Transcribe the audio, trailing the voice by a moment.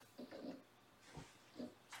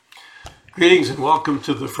Greetings and welcome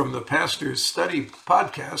to the From the Pastor's Study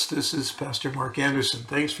podcast. This is Pastor Mark Anderson.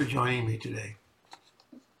 Thanks for joining me today.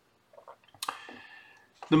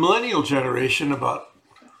 The millennial generation, about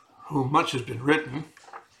whom much has been written,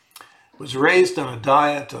 was raised on a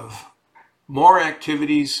diet of more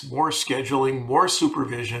activities, more scheduling, more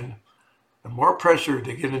supervision, and more pressure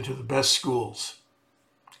to get into the best schools.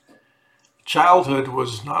 Childhood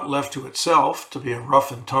was not left to itself to be a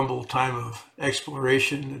rough and tumble time of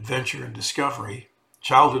exploration, adventure, and discovery.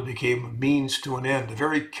 Childhood became a means to an end, a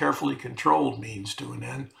very carefully controlled means to an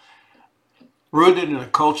end, rooted in a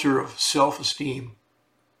culture of self-esteem.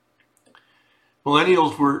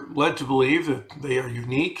 Millennials were led to believe that they are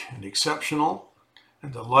unique and exceptional,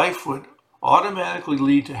 and that life would automatically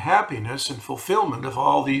lead to happiness and fulfillment if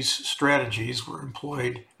all these strategies were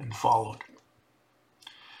employed and followed.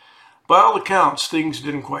 By all accounts, things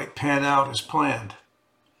didn't quite pan out as planned.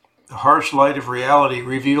 The harsh light of reality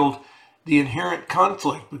revealed the inherent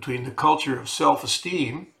conflict between the culture of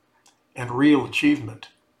self-esteem and real achievement.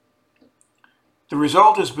 The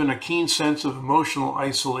result has been a keen sense of emotional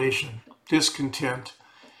isolation, discontent,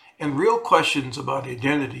 and real questions about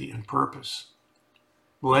identity and purpose.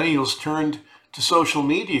 Millennials turned to social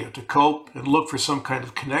media to cope and look for some kind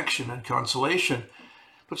of connection and consolation.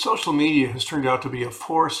 But social media has turned out to be a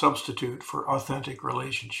poor substitute for authentic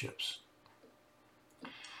relationships.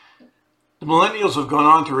 The millennials have gone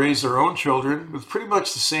on to raise their own children with pretty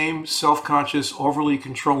much the same self-conscious, overly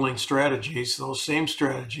controlling strategies, those same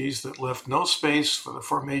strategies that left no space for the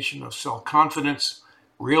formation of self-confidence,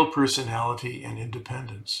 real personality, and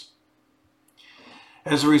independence.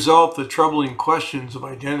 As a result, the troubling questions of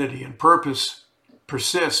identity and purpose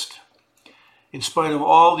persist, in spite of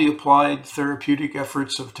all the applied therapeutic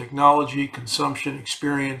efforts of technology, consumption,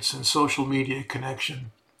 experience, and social media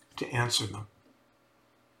connection to answer them.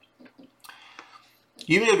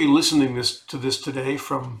 You may be listening to this today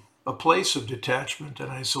from a place of detachment and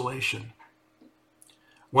isolation,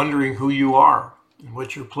 wondering who you are and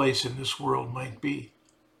what your place in this world might be.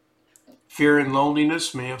 Fear and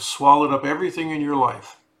loneliness may have swallowed up everything in your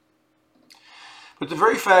life. But the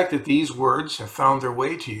very fact that these words have found their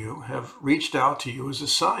way to you, have reached out to you, is a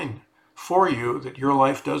sign for you that your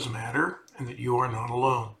life does matter and that you are not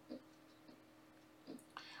alone.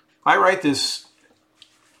 I wrote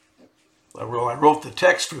the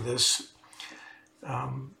text for this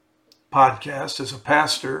podcast as a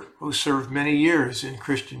pastor who served many years in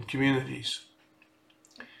Christian communities.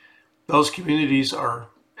 Those communities are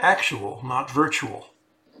actual, not virtual.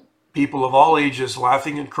 People of all ages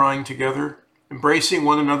laughing and crying together, embracing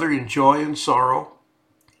one another in joy and sorrow.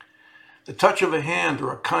 The touch of a hand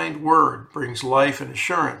or a kind word brings life and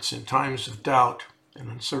assurance in times of doubt and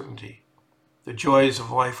uncertainty. The joys of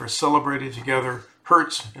life are celebrated together.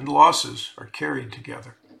 Hurts and losses are carried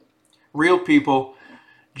together. Real people,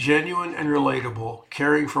 genuine and relatable,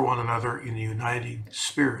 caring for one another in the uniting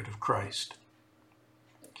spirit of Christ.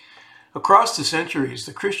 Across the centuries,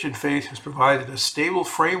 the Christian faith has provided a stable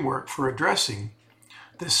framework for addressing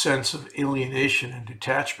this sense of alienation and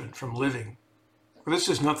detachment from living. This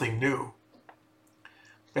is nothing new.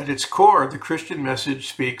 At its core, the Christian message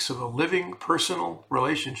speaks of a living personal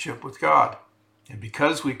relationship with God. And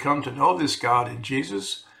because we come to know this God in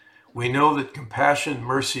Jesus, we know that compassion,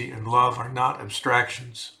 mercy, and love are not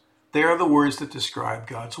abstractions. They are the words that describe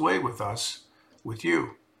God's way with us, with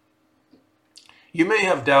you. You may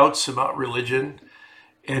have doubts about religion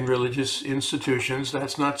and religious institutions.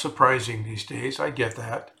 That's not surprising these days. I get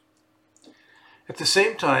that. At the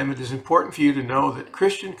same time, it is important for you to know that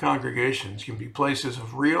Christian congregations can be places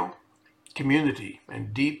of real community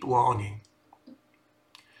and deep longing.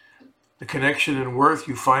 The connection and worth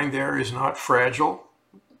you find there is not fragile,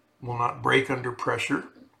 will not break under pressure.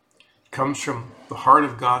 It comes from the heart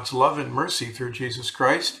of God's love and mercy through Jesus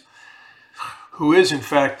Christ, who is in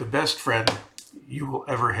fact the best friend you will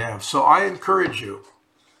ever have. So I encourage you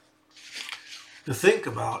to think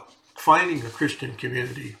about finding a Christian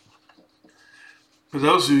community. For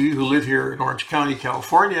those of you who live here in Orange County,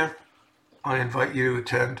 California, I invite you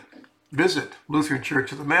to visit Lutheran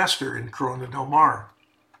Church of the Master in Corona del Mar.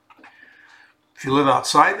 If you live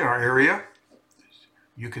outside our area,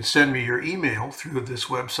 you can send me your email through this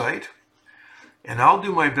website, and I'll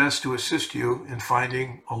do my best to assist you in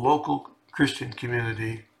finding a local Christian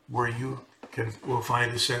community where you will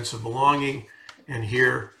find a sense of belonging and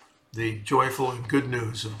hear the joyful and good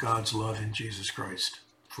news of God's love in Jesus Christ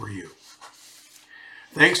for you.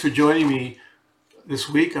 Thanks for joining me this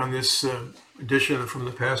week on this edition of From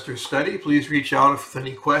the Pastor's Study. Please reach out with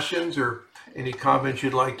any questions or any comments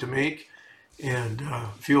you'd like to make, and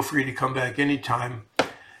feel free to come back anytime.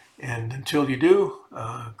 And until you do,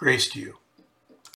 grace to you.